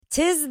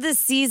'Tis the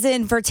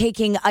season for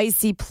taking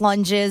icy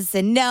plunges.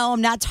 And no,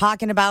 I'm not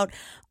talking about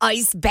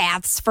ice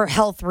baths for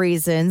health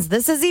reasons.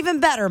 This is even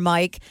better,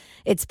 Mike.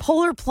 It's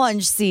polar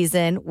plunge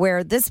season,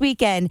 where this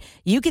weekend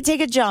you could take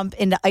a jump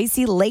into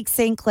icy Lake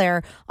St.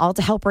 Clair, all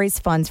to help raise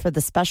funds for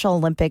the Special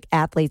Olympic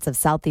athletes of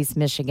Southeast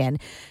Michigan.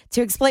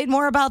 To explain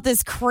more about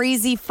this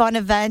crazy fun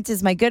event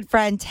is my good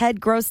friend Ted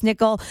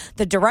Grossnickel,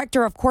 the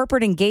Director of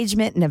Corporate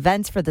Engagement and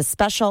Events for the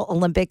Special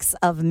Olympics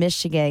of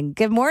Michigan.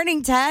 Good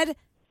morning, Ted.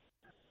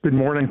 Good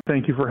morning.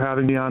 Thank you for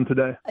having me on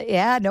today.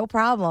 Yeah, no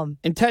problem.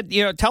 And Ted,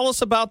 tell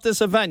us about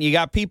this event. You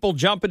got people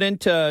jumping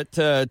into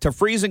to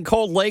freezing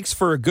cold lakes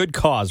for a good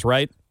cause,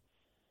 right?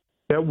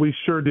 Yeah, we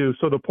sure do.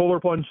 So the Polar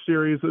Plunge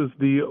Series is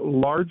the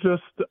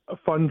largest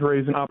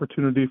fundraising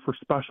opportunity for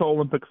Special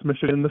Olympics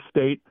Michigan in the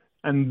state.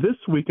 And this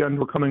weekend,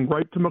 we're coming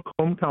right to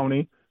Macomb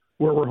County,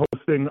 where we're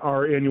hosting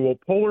our annual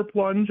Polar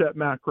Plunge at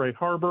McRae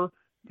Harbor.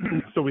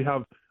 So we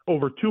have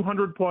over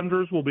 200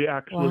 plungers will be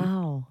actually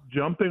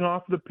jumping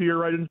off the pier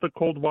right into the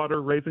cold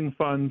water, raising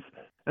funds.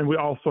 And we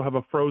also have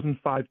a frozen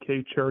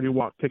 5K charity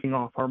walk kicking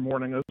off our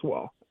morning as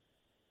well.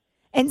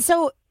 And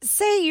so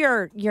say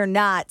you're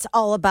not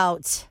all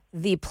about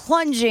the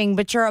plunging,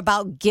 but you're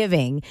about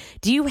giving.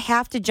 Do you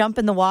have to jump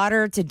in the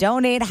water to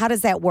donate? How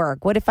does that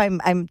work? What if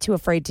I'm too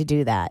afraid to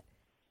do that?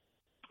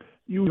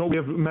 We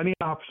have many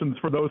options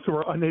for those who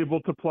are unable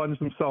to plunge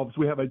themselves.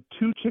 We have a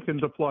 2 chicken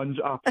to plunge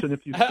option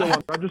if you still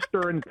want to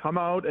register and come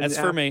out and ask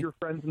your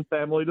friends and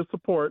family to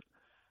support.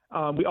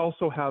 We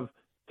also have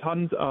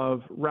tons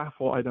of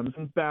raffle items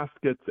and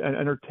baskets and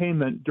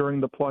entertainment during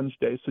the plunge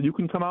day. So you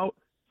can come out,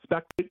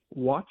 spectate,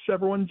 watch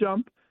everyone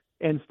jump,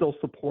 and still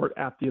support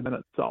at the event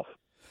itself.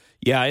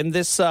 Yeah, and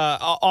this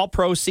all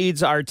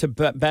proceeds are to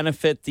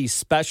benefit the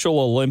Special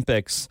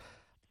Olympics.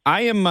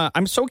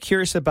 I'm so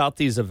curious about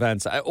these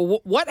events.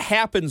 What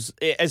happens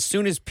as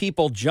soon as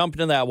people jump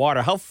into that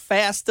water? How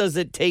fast does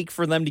it take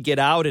for them to get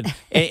out?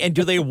 And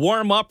do they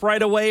warm up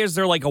right away? Is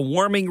there like a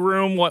warming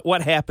room?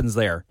 What happens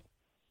there?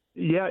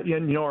 Yeah,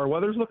 our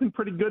weather's looking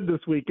pretty good this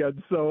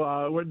weekend,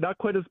 so we're not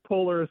quite as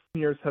polar as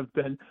years have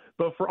been.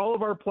 But for all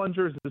of our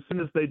plungers, as soon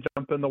as they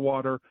jump in the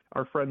water,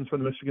 our friends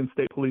from the Michigan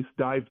State Police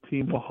dive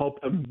team will help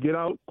them get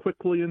out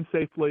quickly and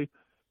safely.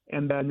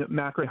 And then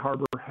McRae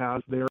Harbor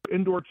has their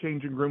indoor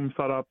changing room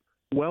set up,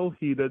 well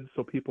heated,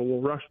 so people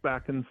will rush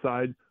back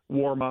inside,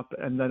 warm up,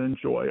 and then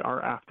enjoy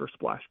our after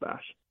splash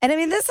bash. And I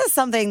mean, this is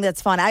something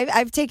that's fun.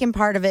 I've taken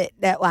part of it.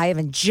 That I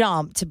haven't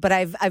jumped, but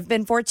I've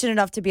been fortunate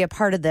enough to be a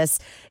part of this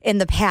in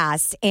the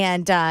past,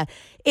 and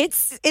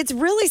it's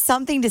really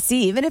something to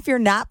see. Even if you're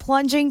not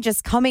plunging,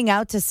 just coming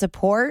out to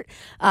support,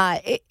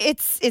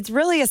 it's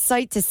really a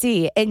sight to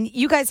see. And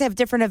you guys have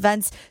different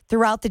events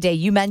throughout the day.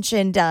 You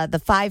mentioned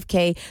the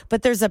 5K,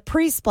 but there's a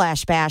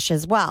pre-splash bash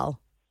as well.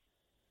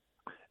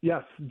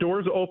 Yes,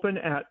 doors open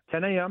at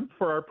 10 a.m.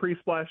 for our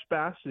pre-splash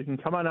bash. You can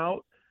come on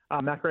out.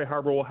 McRae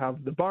Harbor will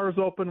have the bars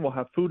open. We'll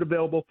have food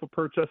available for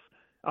purchase.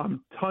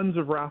 Tons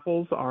of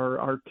raffles.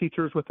 Our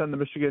teachers within the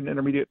Michigan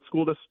Intermediate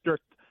School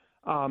District,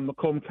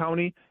 Macomb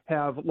County,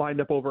 have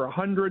lined up over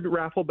 100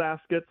 raffle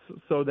baskets.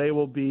 So they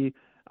will be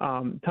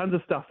tons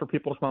of stuff for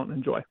people to come out and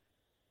enjoy.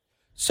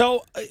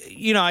 So,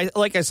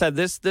 like I said,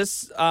 this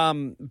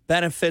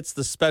benefits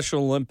the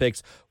Special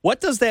Olympics. What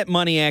does that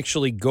money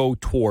actually go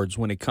towards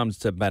when it comes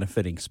to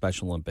benefiting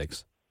Special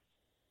Olympics?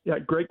 Yeah,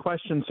 great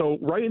question. So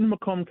right in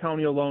Macomb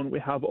County alone, we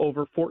have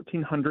over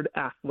 1,400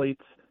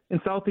 athletes. In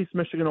Southeast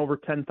Michigan, over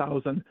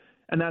 10,000.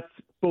 And that's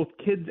both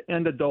kids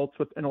and adults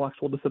with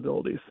intellectual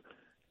disabilities.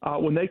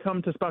 When they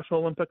come to Special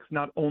Olympics,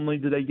 not only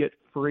do they get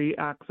free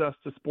access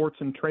to sports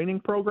and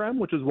training program,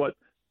 which is what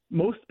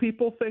most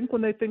people think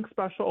when they think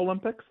Special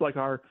Olympics, like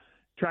our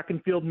track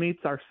and field meets,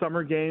 our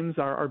summer games,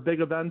 our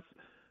big events,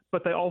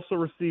 but they also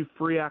receive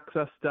free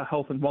access to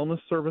health and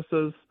wellness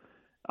services,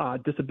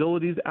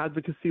 disabilities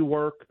advocacy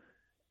work,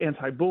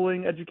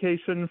 anti-bullying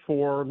education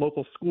for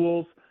local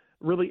schools,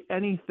 really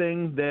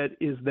anything that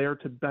is there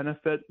to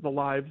benefit the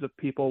lives of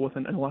people with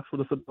an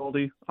intellectual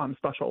disability,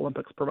 Special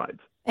Olympics provides.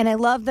 And I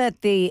love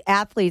that the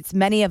athletes,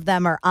 many of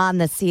them are on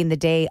the scene the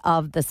day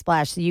of the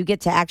splash. So you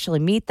get to actually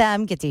meet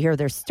them, get to hear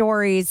their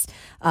stories,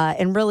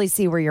 and really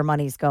see where your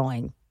money's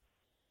going.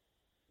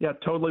 Yeah,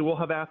 totally. We'll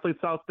have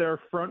athletes out there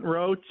front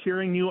row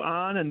cheering you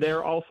on, and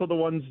they're also the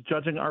ones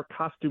judging our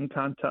costume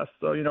contest.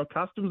 So,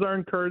 costumes are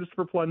encouraged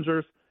for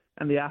plungers,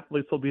 and the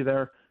athletes will be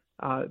there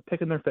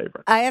picking their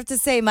favorite. I have to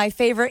say my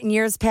favorite in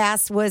years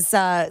past was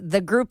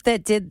the group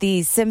that did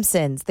the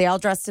Simpsons. They all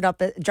dressed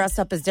up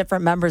as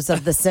different members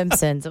of the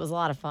Simpsons. It was a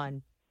lot of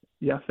fun.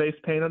 Yeah, face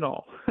paint and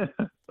all.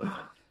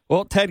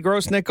 Well, Ted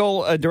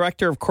Grossnickel,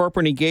 Director of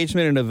Corporate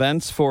Engagement and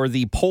Events for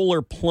the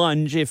Polar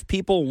Plunge. If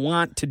people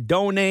want to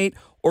donate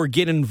or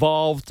get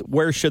involved,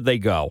 where should they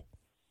go?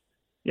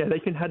 Yeah, they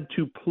can head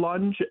to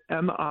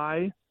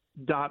plungemi.org.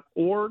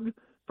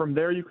 From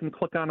there, you can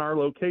click on our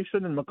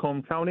location in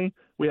Macomb County.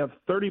 We have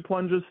 30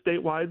 plunges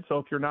statewide, so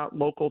if you're not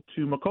local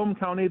to Macomb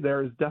County,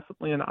 there is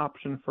definitely an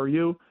option for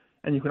you.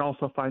 And you can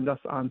also find us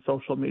on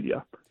social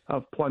media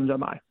of Plunge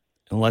MI.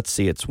 And let's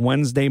see, it's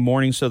Wednesday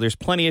morning, so there's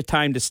plenty of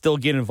time to still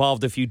get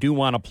involved if you do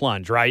want to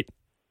plunge, right?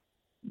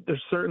 There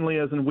certainly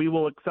is, and we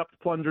will accept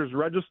plungers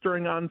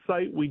registering on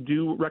site. We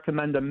do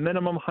recommend a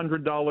minimum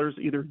 $100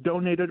 either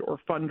donated or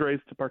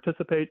fundraised to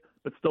participate,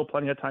 but still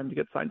plenty of time to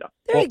get signed up.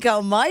 There you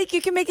go, Mike.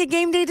 You can make a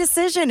game day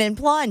decision and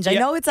plunge. I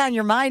know it's on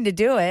your mind to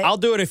do it. I'll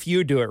do it if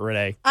you do it,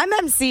 Renee. I'm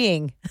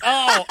emceeing.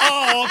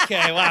 Oh,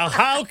 okay. Wow,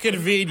 how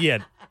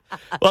convenient.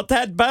 Well,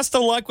 Ted, best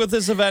of luck with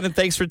this event, and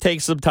thanks for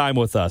taking some time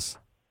with us.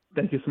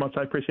 Thank you so much.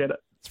 I appreciate it.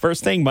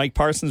 First thing, Mike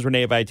Parsons,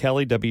 Renee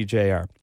Vitale, WJR.